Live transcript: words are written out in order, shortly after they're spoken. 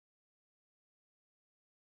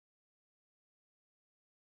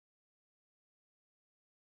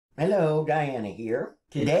Hello, Diana here.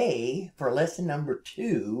 Today, for lesson number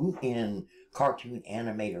 2 in Cartoon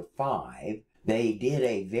Animator 5, they did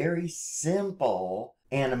a very simple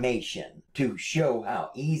animation to show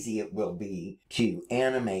how easy it will be to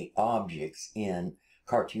animate objects in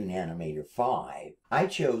Cartoon Animator 5. I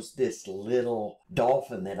chose this little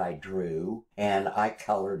dolphin that I drew and I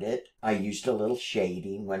colored it. I used a little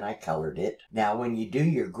shading when I colored it. Now, when you do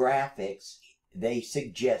your graphics, they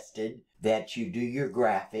suggested that you do your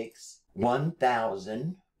graphics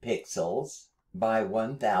 1000 pixels by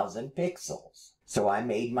 1000 pixels. So I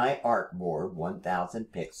made my artboard 1000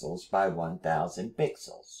 pixels by 1000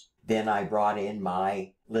 pixels. Then I brought in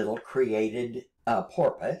my little created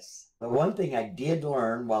porpoise. The one thing I did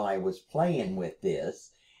learn while I was playing with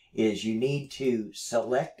this is you need to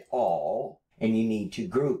select all and you need to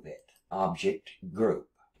group it, object group.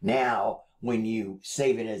 Now, when you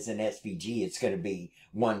save it as an SVG, it's going to be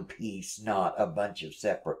one piece, not a bunch of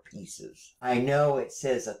separate pieces. I know it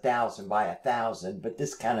says 1000 by 1000, but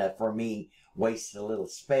this kind of, for me, wastes a little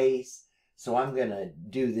space. So I'm going to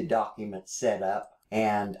do the document setup,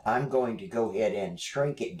 and I'm going to go ahead and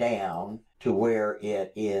shrink it down to where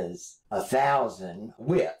it is 1000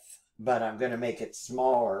 width, but I'm going to make it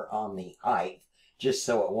smaller on the height, just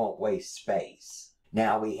so it won't waste space.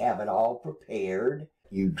 Now we have it all prepared.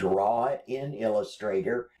 You draw it in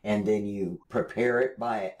Illustrator, and then you prepare it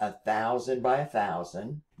by 1000 by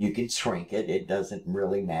 1000. You can shrink it. It doesn't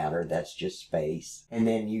really matter. That's just space. And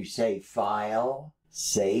then you say File,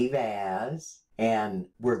 Save As, and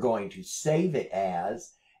we're going to save it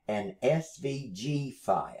as an SVG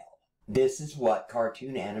file. This is what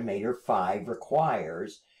Cartoon Animator 5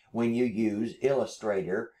 requires when you use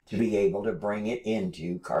Illustrator to be able to bring it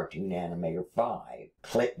into Cartoon Animator 5.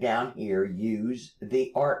 Click down here, use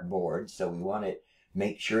the artboard, so we want to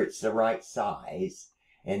make sure it's the right size,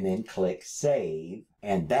 and then click Save.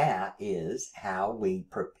 And that is how we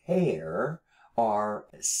prepare our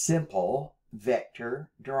simple vector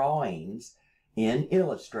drawings in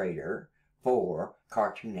Illustrator for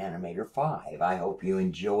Cartoon Animator 5. I hope you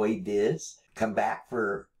enjoyed this. Come back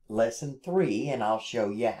for Lesson 3, and I'll show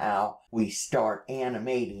you how we start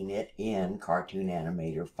animating it in Cartoon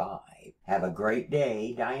Animator 5. Have a great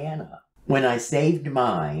day, Diana. When I saved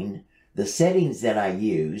mine, the settings that I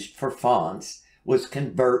used for fonts was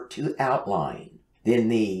convert to outline. Then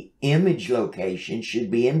the image location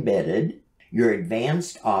should be embedded. Your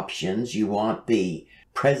advanced options, you want the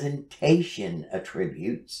presentation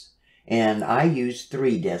attributes, and I use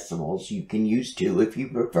 3 decimals. You can use 2 if you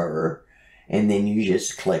prefer. And then you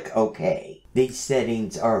just click OK. These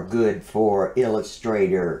settings are good for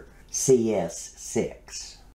Illustrator CS6.